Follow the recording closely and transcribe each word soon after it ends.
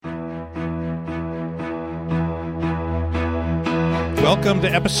Welcome to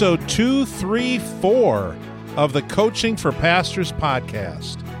episode 234 of the Coaching for Pastors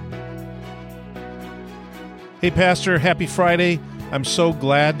podcast. Hey, Pastor, happy Friday. I'm so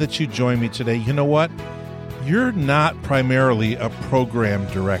glad that you joined me today. You know what? You're not primarily a program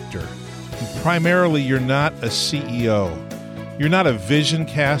director. Primarily, you're not a CEO. You're not a vision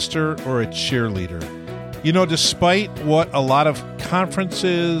caster or a cheerleader. You know, despite what a lot of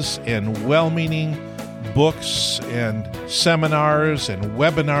conferences and well-meaning books and seminars and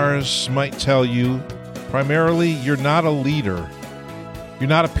webinars might tell you, primarily, you're not a leader. You're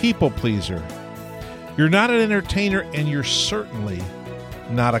not a people pleaser. You're not an entertainer, and you're certainly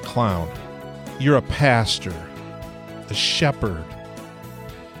not a clown. You're a pastor, a shepherd,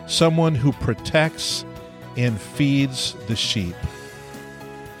 someone who protects and feeds the sheep.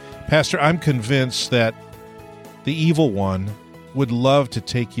 Pastor, I'm convinced that the evil one would love to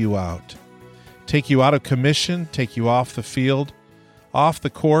take you out of commission, take you off the field, off the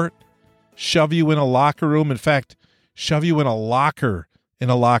court, shove you in a locker room. In fact, shove you in a locker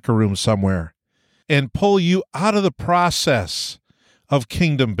room somewhere, and pull you out of the process of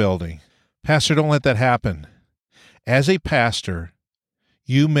kingdom building. Pastor, don't let that happen. As a pastor,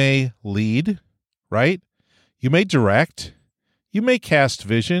 you may lead, right? You may direct. You may cast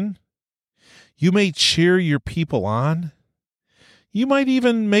vision. You may cheer your people on. You might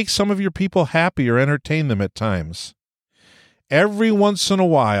even make some of your people happy or entertain them at times. Every once in a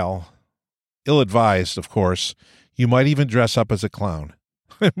while, ill-advised, of course, you might even dress up as a clown.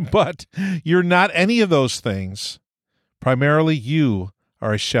 But you're not any of those things. Primarily, you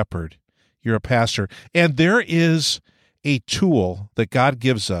are a shepherd. You're a pastor. And there is a tool that God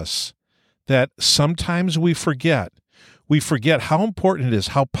gives us that sometimes we forget. We forget how important it is,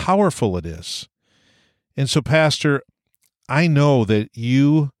 how powerful it is. And so, Pastor, I know that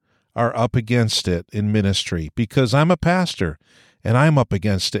you are up against it in ministry because I'm a pastor and I'm up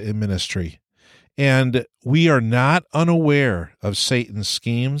against it in ministry. And we are not unaware of Satan's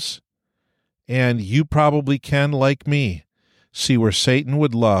schemes. And you probably can, like me, see where Satan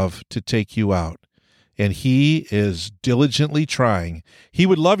would love to take you out. And he is diligently trying. He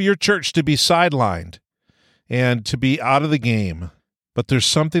would love your church to be sidelined and to be out of the game. But there's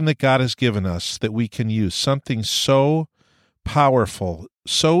something that God has given us that we can use, something so powerful,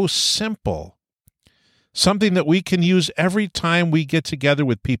 so simple, something that we can use every time we get together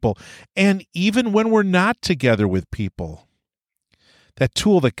with people, and even when we're not together with people. That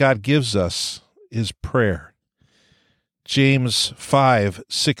tool that God gives us is prayer. James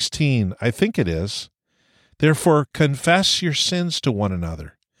 5:16, I think it is. Therefore, confess your sins to one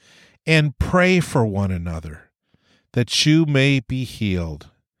another and pray for one another, that you may be healed.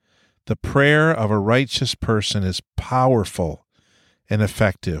 The prayer of a righteous person is powerful and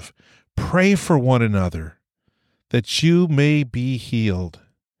effective. Pray for one another, that you may be healed.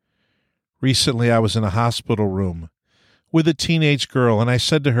 Recently, I was in a hospital room with a teenage girl, and I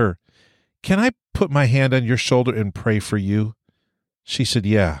said to her, "Can I put my hand on your shoulder and pray for you?" She said,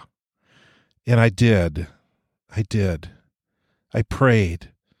 "Yeah." And I did. I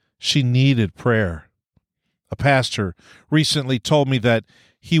prayed. She needed prayer. A pastor recently told me that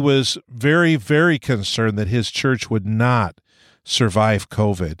he was very, very concerned that his church would not survive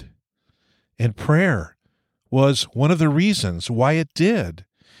COVID. And prayer was one of the reasons why it did.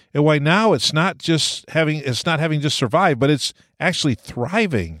 And why now it's not having just survived, but it's actually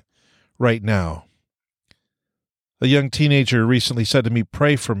thriving right now. A young teenager recently said to me,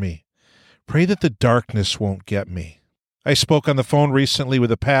 "Pray for me. Pray that the darkness won't get me." I spoke on the phone recently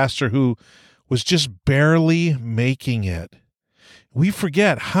with a pastor who was just barely making it. We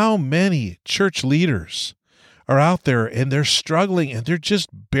forget how many church leaders are out there and they're struggling and they're just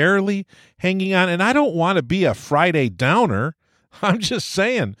barely hanging on. And I don't want to be a Friday downer. I'm just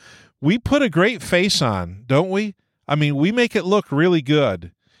saying, we put a great face on, don't we? I mean, we make it look really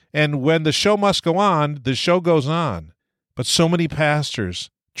good. And when the show must go on, the show goes on. But so many pastors,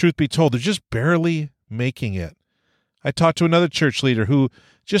 truth be told, they're just barely making it. I talked to another church leader who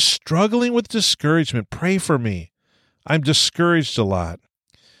just struggling with discouragement. Pray for me. I'm discouraged a lot.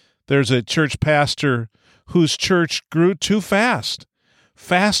 There's a church pastor whose church grew too fast,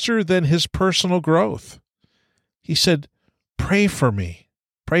 faster than his personal growth. He said, "Pray for me.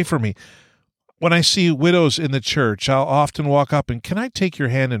 Pray for me." When I see widows in the church, I'll often walk up and, "Can I take your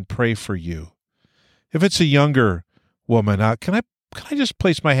hand and pray for you?" If it's a younger woman, can I just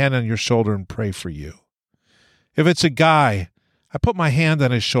place my hand on your shoulder and pray for you? If it's a guy, I put my hand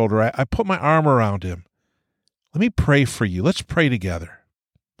on his shoulder. I put my arm around him. Let me pray for you. Let's pray together.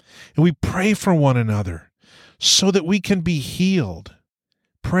 And we pray for one another so that we can be healed.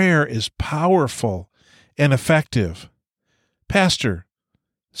 Prayer is powerful and effective. Pastor,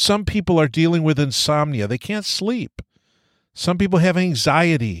 some people are dealing with insomnia. They can't sleep. Some people have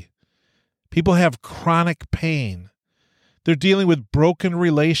anxiety. People have chronic pain. They're dealing with broken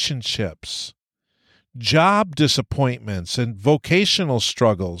relationships, job disappointments and vocational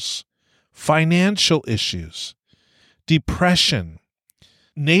struggles, financial issues, depression,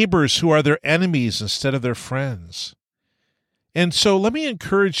 neighbors who are their enemies instead of their friends. And so let me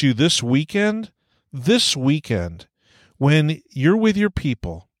encourage you this weekend, when you're with your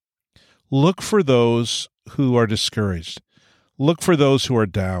people, look for those who are discouraged. Look for those who are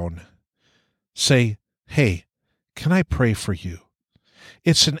down. Say, hey, can I pray for you?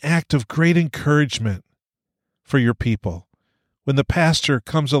 It's an act of great encouragement for your people. When the pastor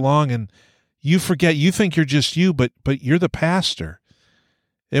comes along and you forget, you think you're just you, but you're the pastor.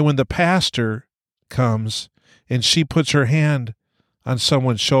 And when the pastor comes and she puts her hand on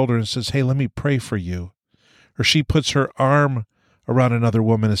someone's shoulder and says, hey, let me pray for you. Or she puts her arm around another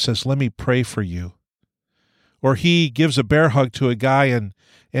woman and says, let me pray for you. Or he gives a bear hug to a guy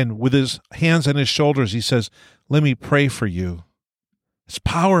and with his hands on his shoulders, he says, let me pray for you. It's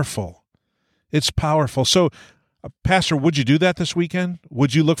powerful. It's powerful. So, Pastor, would you do that this weekend?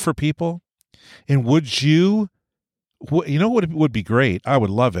 Would you look for people? And would you know what would be great? I would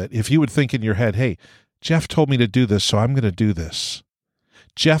love it if you would think in your head, hey, Jeff told me to do this, so I'm going to do this.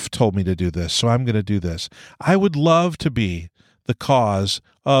 Jeff told me to do this, so I'm going to do this. I would love to be the cause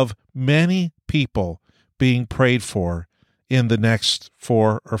of many people being prayed for in the next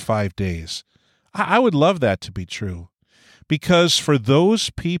 4 or 5 days. I would love that to be true, because for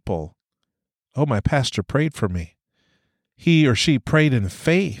those people, oh, my pastor prayed for me. He or she prayed in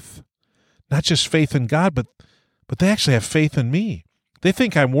faith, not just faith in God, but they actually have faith in me. They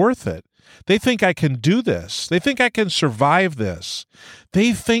think I'm worth it. They think I can do this. They think I can survive this.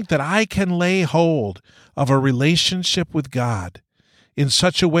 They think that I can lay hold of a relationship with God in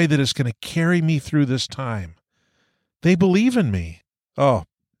such a way that it's going to carry me through this time. They believe in me. Oh,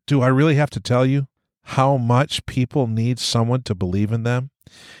 do I really have to tell you how much people need someone to believe in them?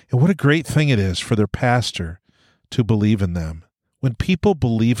 And what a great thing it is for their pastor to believe in them. When people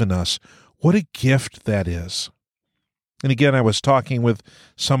believe in us, what a gift that is. And again, I was talking with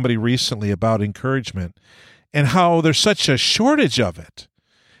somebody recently about encouragement and how there's such a shortage of it.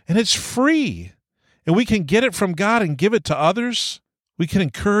 And it's free. And we can get it from God and give it to others. We can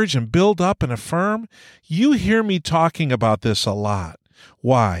encourage and build up and affirm. You hear me talking about this a lot.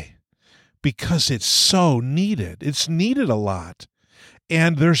 Why? Because it's so needed. It's needed a lot.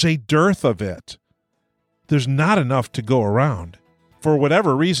 And there's a dearth of it. There's not enough to go around. For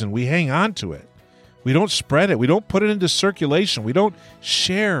whatever reason, we hang on to it. We don't spread it. We don't put it into circulation. We don't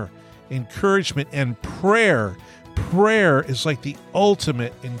share encouragement and prayer. Prayer is like the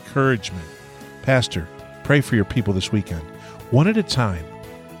ultimate encouragement. Pastor, pray for your people this weekend, one at a time,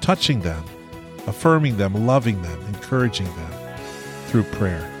 touching them, affirming them, loving them, encouraging them through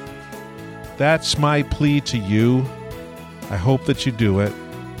prayer. That's my plea to you. I hope that you do it.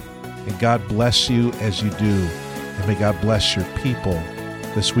 And God bless you as you do. And may God bless your people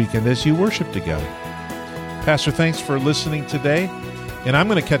this weekend as you worship together. Pastor, thanks for listening today. And I'm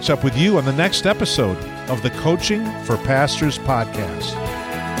going to catch up with you on the next episode of the Coaching for Pastors podcast.